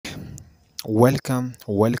Welcome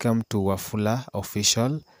to Wafula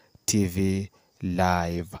Official TV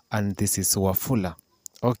Live, and this is Wafula.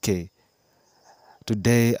 Okay,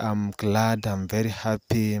 today I'm very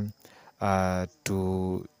happy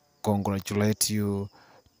to congratulate you,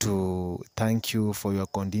 to thank you for your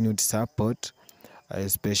continued support,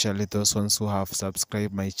 especially those ones who have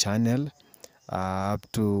subscribed my channel.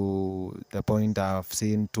 Up to the point I've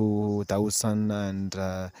seen 2,000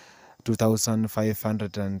 and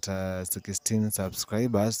 2,516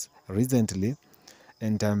 subscribers recently,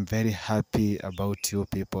 and I'm very happy about you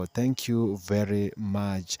people. Thank you very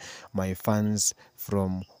much, my fans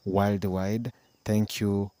from worldwide. Thank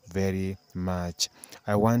you very much.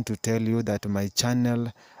 I want to tell you that my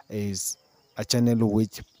channel is a channel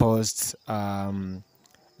which posts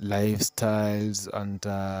lifestyles and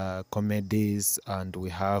comedies, and we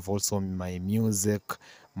have also my music,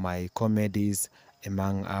 my comedies,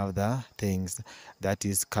 among other things. That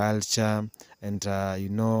is culture, and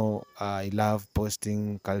I love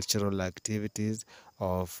posting cultural activities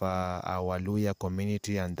of our Luya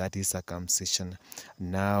community, and that is circumcision.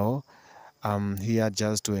 Now I'm here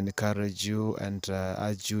just to encourage you and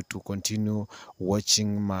urge you to continue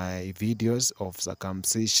watching my videos of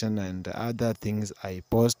circumcision and other things I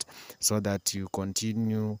post, so that you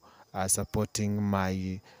continue supporting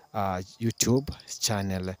my YouTube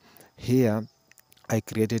channel. Here I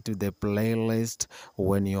created the playlist.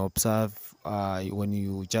 When you observe, when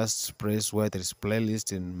you just press where there is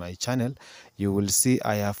playlist in my channel, you will see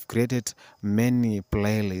I have created many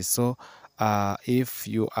playlists. So if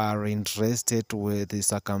you are interested with the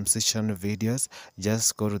circumcision videos,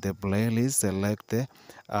 just go to the playlist, select the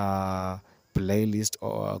uh, playlist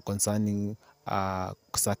or concerning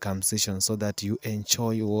circumcision, so that you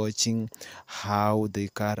enjoy watching how they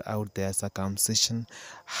carry out their circumcision,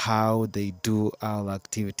 how they do our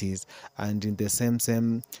activities. And in the same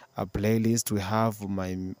playlist, we have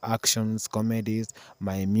my actions, comedies,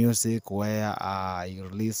 my music, where I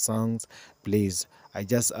release songs. Please, I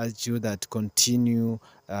just urge you that continue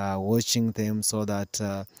watching them, so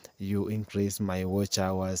that you increase my watch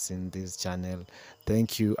hours in this channel.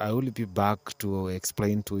 Thank you. I will be back to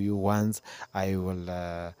explain to you once I will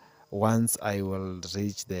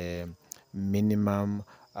reach the minimum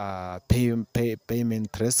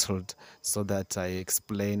payment threshold, so that I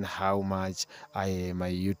explain how much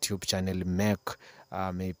my YouTube channel make,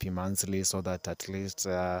 maybe monthly, so that at least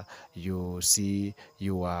you see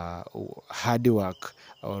your hard work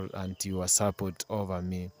and your support over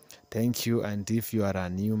me. Thank you. And if you are a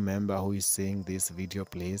new member who is seeing this video,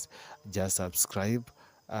 please just subscribe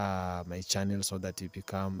my channel, so that you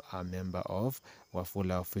become a member of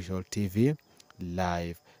Wafula Official TV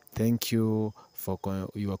Live. Thank you for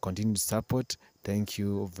your continued support. Thank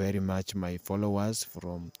you very much, my followers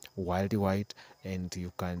from worldwide. And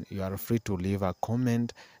you are free to leave a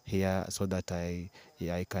comment here, so that I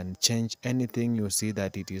can change anything you see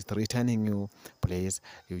that it is threatening you. Please,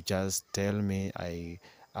 you just tell me,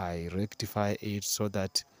 I rectify it, so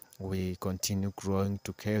that we continue growing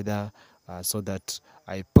together, so that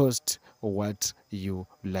I post what you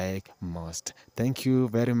like most. Thank you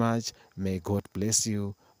very much. May God bless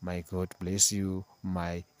you. My God bless you,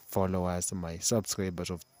 my followers, my subscribers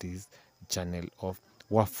of this channel of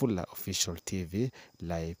Wafula Official TV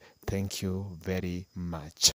Live. Thank you very much.